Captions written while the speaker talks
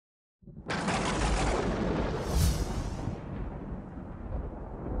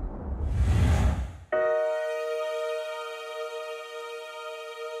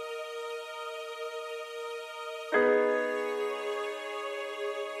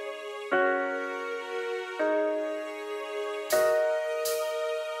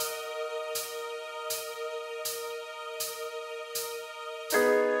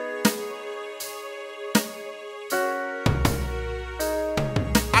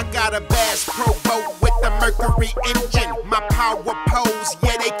out a Bass Pro boat with the Mercury engine. My power pose,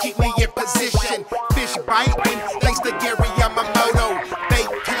 yeah, they keep me in position. Fish biting, thanks to Gary Yamamoto. Bait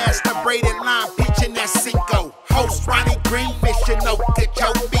cast, a braided line, pitching that Cinco. Host Ronnie Green, fishing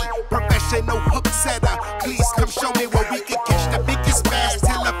Okeechobee. Professional hook setter, please come show me where we can catch the biggest bass.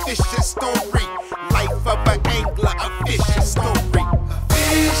 Tell a fishing story. Life of an angler, a fishing story. A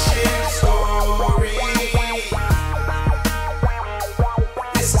fishing story.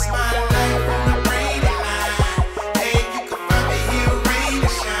 This is my life on the braided line. Hey, you can find me here, rain or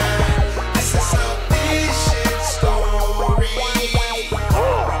shine. This is a fishing story.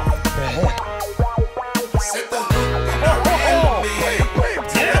 Set the hook in the reel, man.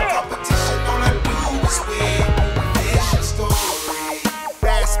 Tell the competition all I do is win. Fishing story.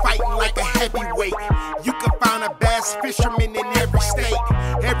 Bass fighting like a heavyweight. You can find a bass fisherman in every state.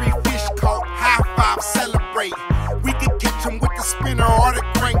 Every fish caught, high five, celebrate. We can catch them with the spinner or the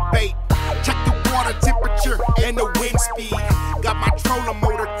crankbait. Check the water temperature and the wind speed. Got my trolling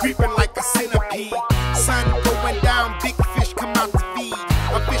motor creeping like a centipede. Sun going down, big fish come out to feed.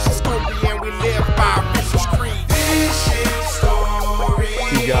 A fishing story and we live by a fishing creed. Fishing story.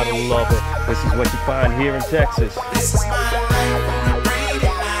 You gotta love it. This is what you find here in Texas. This is my life on the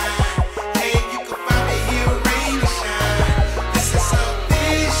braided line. Hey, you can find me here, rain or shine. This is a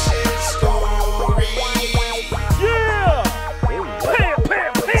fishing story. Yeah! Bam,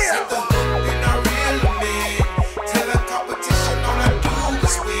 bam, bam! Set the hook in our reel, man. Tell the competition all I do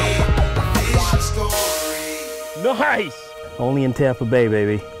is win. Fishing story. Nice! Only in Tampa Bay,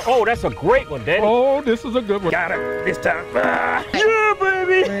 baby. Oh, that's a great one, Danny. Oh, this is a good one. Got it this time. Yeah,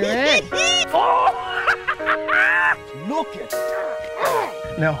 baby! Oh! Look at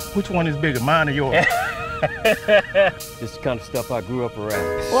that. Now, which one is bigger, mine or yours? This is the kind of stuff I grew up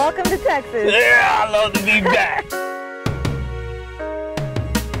around. Welcome to Texas. Yeah, I love to be back.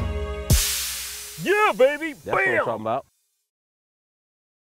 Yeah, baby. That's what I'm talking about.